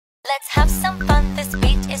Let's have some fun, this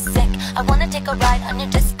beat is sick. I wanna take a ride on your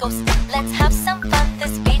disco stick. Let's have some fun,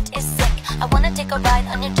 this beat is sick. I wanna take a ride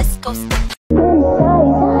on your disco stick. We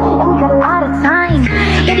got a lot of time,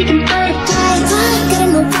 yeah, we can put it tight. Gotta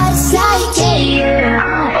know what it's like, yeah.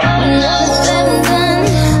 When all is said and done,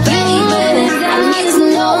 baby, I need to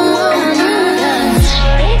know more.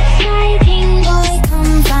 Exciting boy,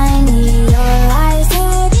 come find me. Your eyes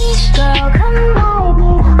heavy, girl, come by me.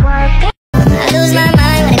 Work. I lose my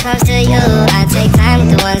mind when it comes to you. I take time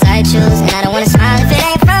with the ones I choose, and I don't wanna smile if it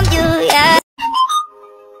ain't from you, yeah.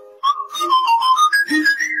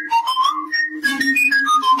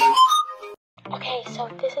 Okay, so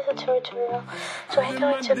this is a tutorial. So I go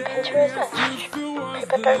into Pinterest and search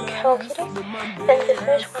paper Hello Kitty. Then the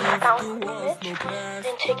first one found an image,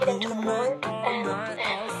 then take it into Word and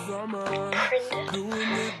print it.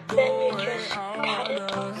 Then you just cut it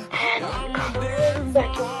and color it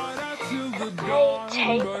like you want. And I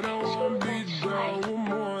tape it so it's like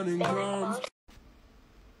very good.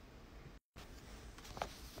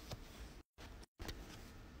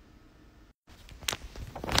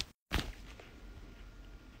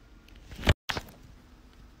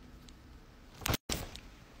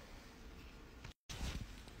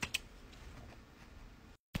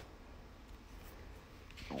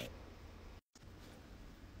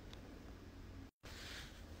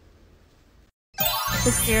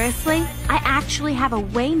 But seriously, I actually have a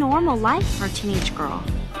way normal life for a teenage girl.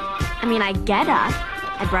 I mean, I get up,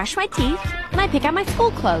 I brush my teeth, and I pick out my school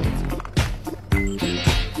clothes.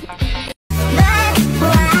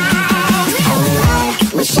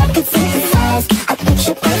 Wish I could synthesize a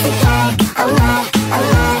picture perfect life. Oh my, oh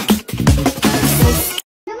my.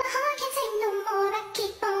 No, my heart can't take no more. I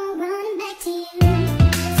keep on running back to you.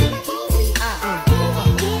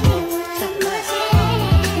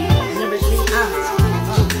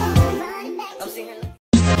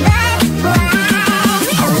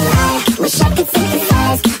 Wish I could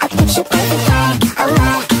synthesize a picture perfect life. Oh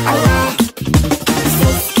my, oh my.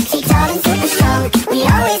 6 feet tall and super strong. We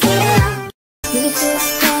always get along. We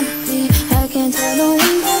just can't be. I can't tell no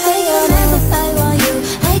one that they remember I want you.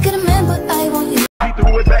 I can remember I want you. She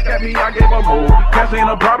threw it back at me, I gave her more. Cash ain't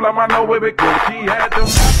a problem, I know where it goes. She had them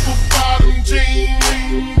apple-bottom jean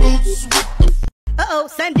boots. Uh-oh,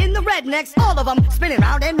 send in the rednecks, all of them spinning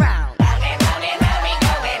round and round. Round and round and round, we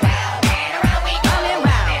going round and around, we going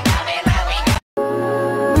round and round, we going.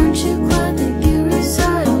 Aren't you glad that you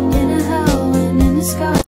reside in a hell and in the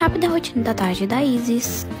sky? Rápida rotina da tarde da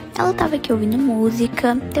Isis. Ela tava aqui ouvindo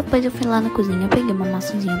música. Depois eu fui lá na cozinha, peguei uma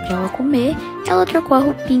maçãzinha pra ela comer. Ela trocou a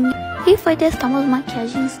roupinha e foi testar umas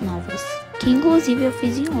maquiagens novas, que inclusive eu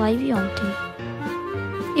fiz em live ontem.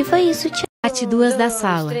 E foi isso, tchau. Parte 2 da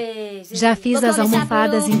sala. Já fiz as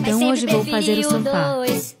almofadas, então hoje vou fazer o sofá.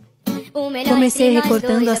 Comecei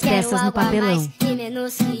recortando as peças no papelão.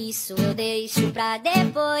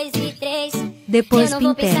 Depois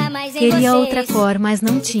pintei. Queria outra cor, mas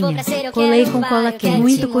não tinha. Colei com cola quente.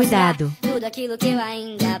 Muito cuidado.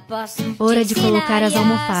 Hora de colocar as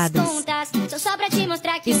almofadas.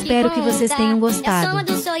 Espero que vocês tenham gostado.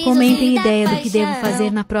 Comentem ideia do que devo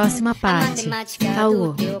fazer na próxima parte.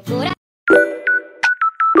 Alô.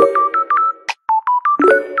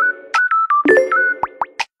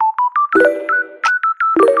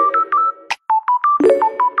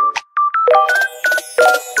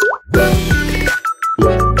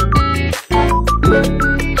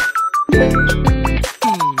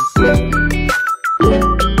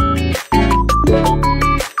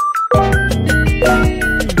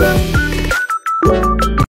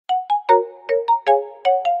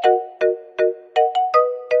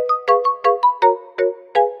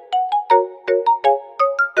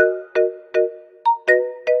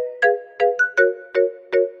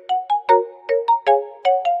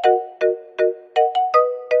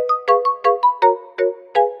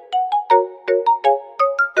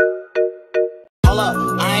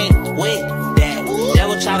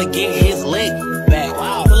 Try to get his leg back.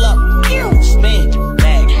 Pull up, spin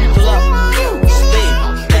back. Pull up, spin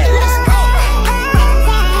back.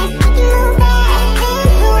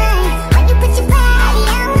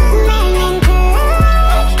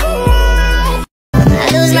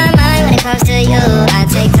 I lose my mind when it comes to you. I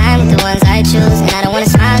take time with the ones I choose, and I don't wanna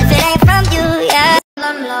smile if it ain't from you, yeah.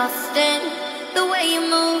 I'm lost in the way you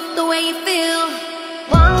move, the way you feel.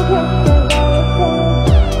 One kiss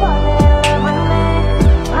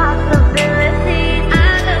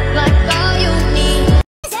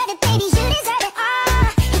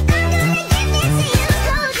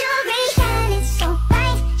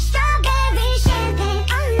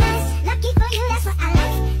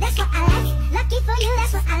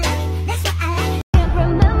and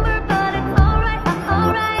remember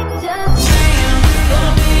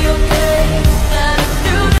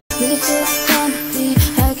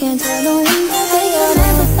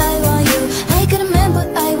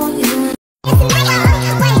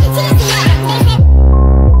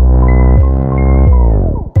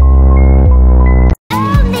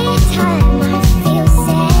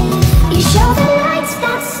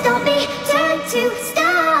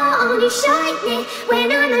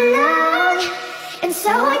And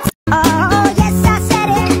so oh yes, I said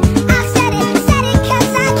it, said it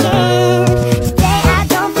 'cause I can. Today I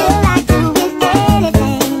don't feel like doing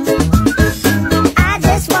anything. I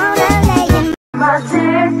just wanna lay in my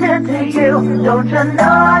sister to you. Don't you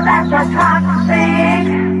know that you're toxic?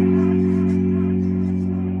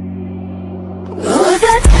 Look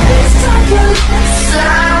at this talking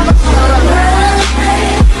sound of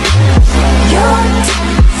rain. You're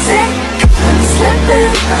sick,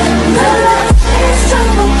 slipping the taste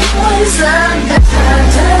of a poison.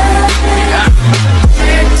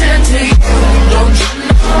 Addicted to you. Don't you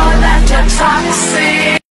know that you're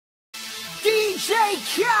toxic? DJ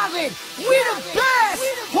Khaled, we the best.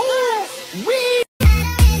 Who we?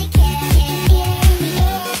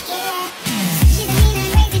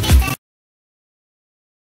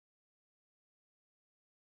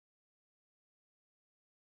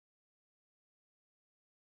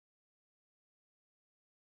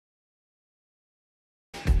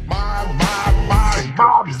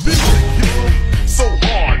 My music hits so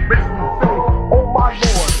hard, makes me say, oh my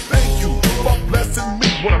Lord, thank you for blessing me.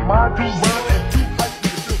 What am I to run and too hype to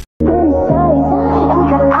do? We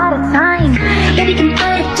got a lot of time, yeah, we can put it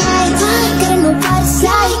right. Gotta know what it's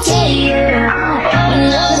like, yeah. When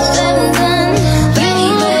all is said and done, baby,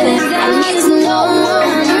 I need to know more.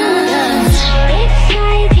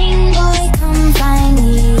 Exciting boy, come find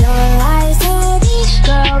me. Your eyes heavy,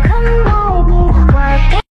 girl, come by me.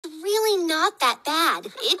 Work. Really not that bad.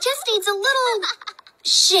 It just needs a little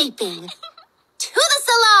shaping. To the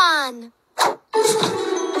salon.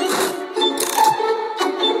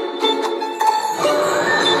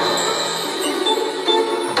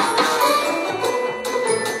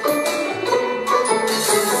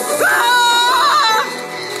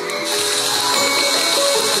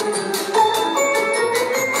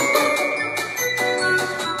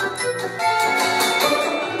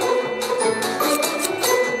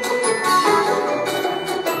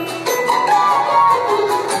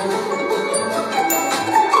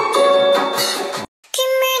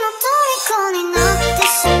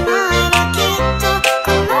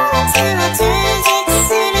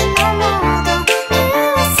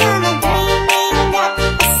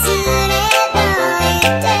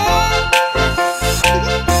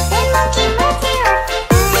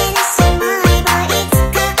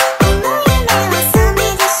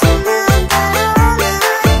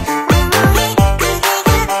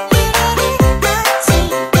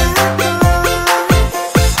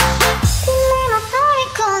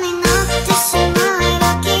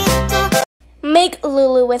 Make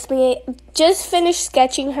Lulu with me. Just finished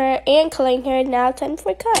sketching her and coloring her. Now time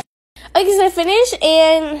for cut. Okay, so I finished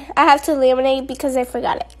and I have to laminate because I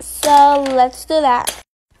forgot it. So let's do that.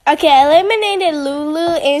 Okay, I laminated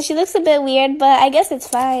Lulu and she looks a bit weird, but I guess it's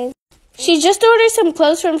fine. She just ordered some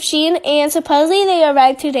clothes from Shein and supposedly they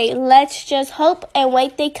arrived today. Let's just hope and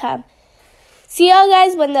wait they come. See y'all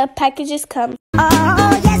guys when the packages come.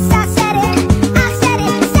 Oh yes, I said it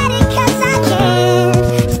 'cause I can.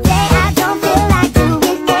 Today I don't feel like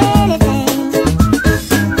doing anything.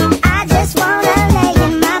 I just wanna lay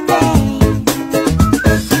in my bed.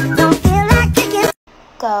 Don't feel like kicking.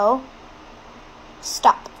 Go.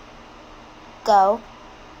 Stop. Go.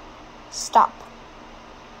 Stop.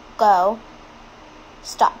 Go.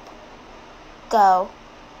 Stop. Go.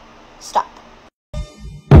 Stop.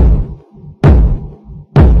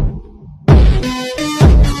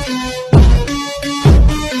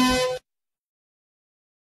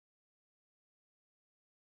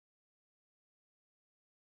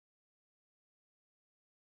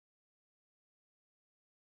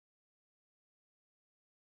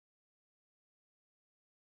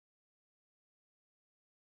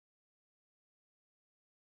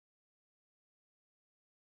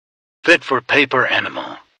 Fit for paper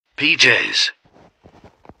animal. PJs.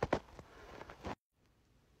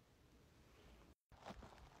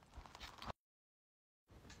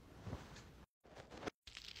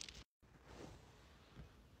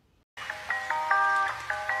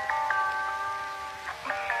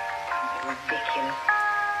 Ridiculous.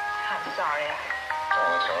 I'm sorry. Oh,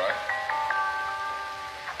 that's all right.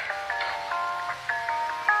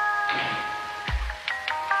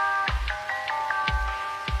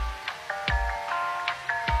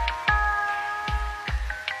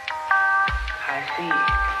 I see.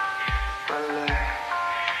 Well,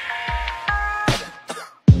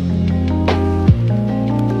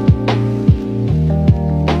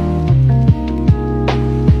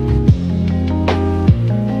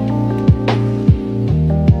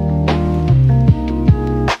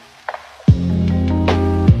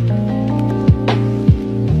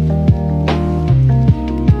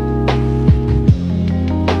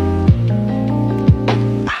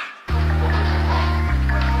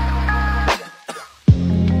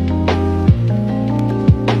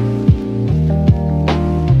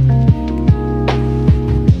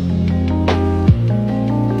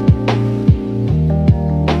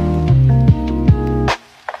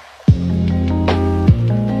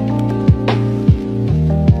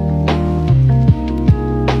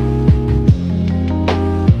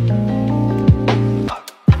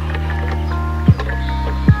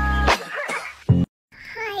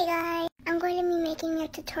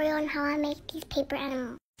 tutorial on how I make these paper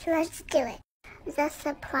animals. So let's do it. The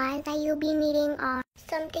supplies that you'll be needing are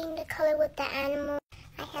something to color with the animal.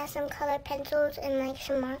 I have some color pencils and like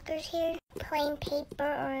some markers here. Plain paper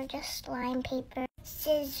or just slime paper.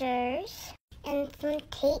 Scissors and some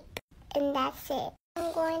tape, and that's it.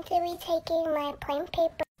 I'm going to be taking my plain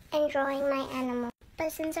paper and drawing my animal.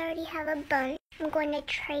 But since I already have a bunch, I'm going to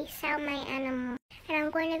trace out my animal. And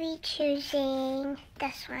I'm going to be choosing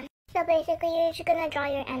this one. So basically you're just going to draw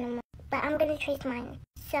your animal. But I'm going to trace mine.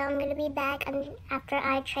 So I'm going to be back after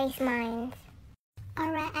I trace mine.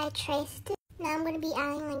 Alright, I traced it. Now I'm going to be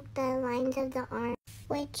adding like the lines of the arm,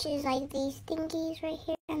 which is like these thingies right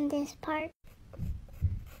here and this part.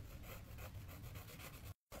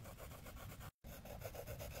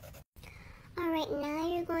 Alright, now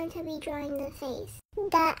you're going to be drawing the face.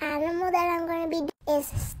 The animal that I'm going to be doing is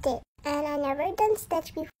Stitch. And I've never done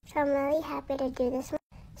Stitch before, so I'm really happy to do this one.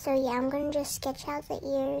 So yeah, I'm going to just sketch out the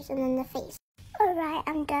ears and then the face. Alright,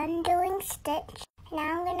 I'm done doing Stitch.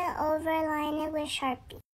 Now I'm going to overline it with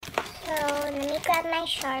Sharpie. So let me grab my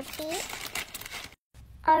Sharpie.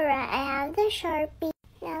 Alright, I have the Sharpie.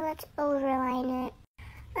 Now let's overline it.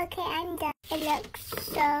 Okay, I'm done. It looks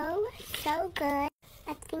so good.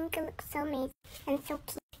 I think it looks so amazing and so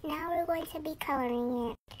cute. Now we're going to be coloring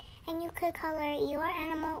it. And you could color your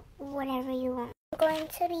animal whatever you want. I'm going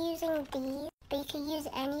to be using these, but you can use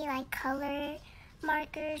any like color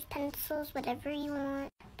markers, pencils, whatever you want.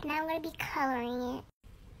 But now I'm going to be coloring it.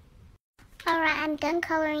 Alright, I'm done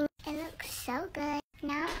coloring. It looks so good.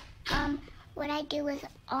 Now, what I do with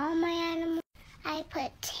all my animals, I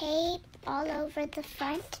put tape all over the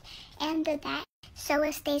front and the back so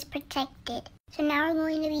it stays protected. So now we're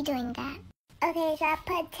going to be doing that. Okay, so I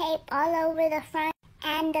put tape all over the front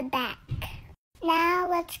and the back. Now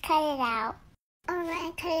let's cut it out. Alright,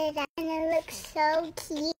 I cut it out and it looks so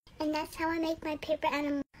cute. And that's how I make my paper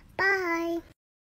animal. Bye!